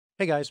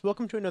Hey guys,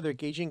 welcome to another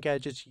Gauging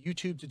Gadgets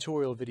YouTube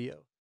tutorial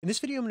video. In this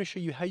video, I'm going to show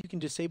you how you can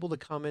disable the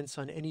comments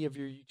on any of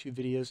your YouTube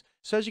videos.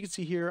 So as you can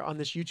see here on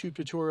this YouTube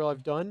tutorial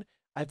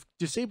I've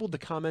disabled the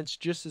comments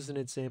just as an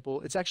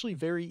example. It's actually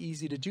very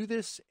easy to do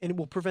this, and it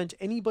will prevent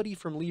anybody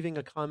from leaving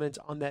a comment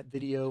on that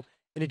video,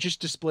 and it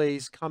just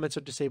displays comments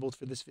are disabled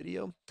for this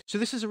video. So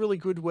this is a really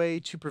good way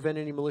to prevent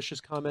any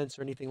malicious comments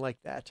or anything like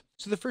that.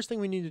 So the first thing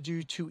we need to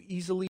do to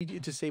easily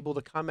disable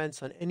the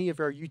comments on any of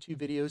our YouTube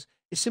videos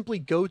is simply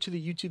go to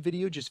the YouTube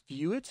video, just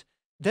view it.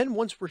 Then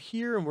once we're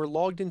here and we're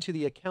logged into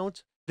the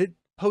account that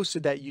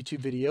posted that YouTube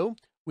video,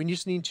 we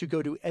just need to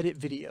go to edit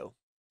video.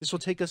 This will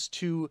take us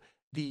to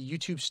the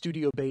YouTube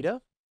Studio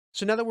Beta.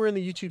 So now that we're in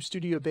the YouTube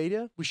Studio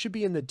Beta, we should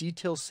be in the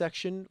details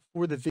section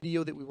for the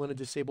video that we want to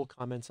disable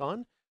comments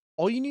on.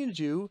 All you need to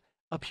do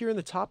up here in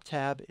the top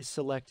tab is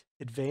select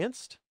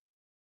Advanced,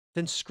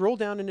 then scroll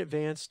down in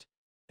Advanced,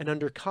 and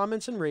under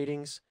Comments and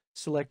Ratings,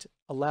 select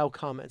Allow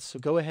Comments. So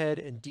go ahead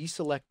and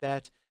deselect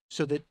that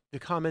so that the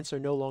comments are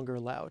no longer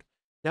allowed.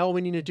 Now all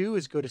we need to do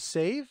is go to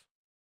Save.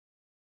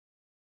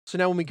 So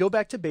now when we go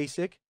back to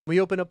Basic, we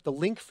open up the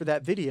link for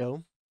that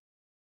video.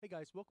 Hey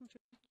guys, welcome to...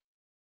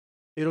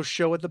 It'll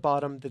show at the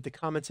bottom that the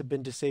comments have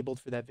been disabled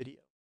for that video.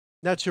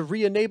 Now to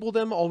re-enable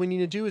them, all we need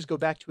to do is go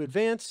back to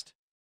Advanced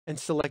and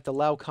select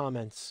Allow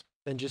Comments,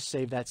 then just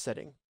save that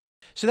setting.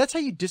 So that's how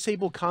you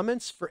disable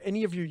comments for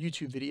any of your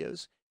YouTube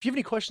videos. If you have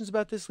any questions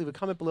about this, leave a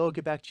comment below. I'll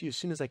get back to you as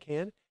soon as I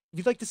can. If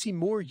you'd like to see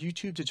more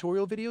YouTube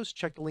tutorial videos,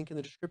 check the link in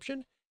the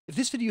description. If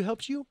this video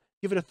helps you,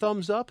 give it a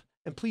thumbs up,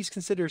 and please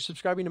consider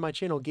subscribing to my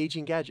channel,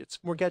 Gauging Gadgets,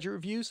 for more gadget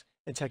reviews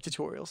and tech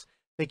tutorials.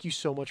 Thank you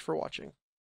so much for watching.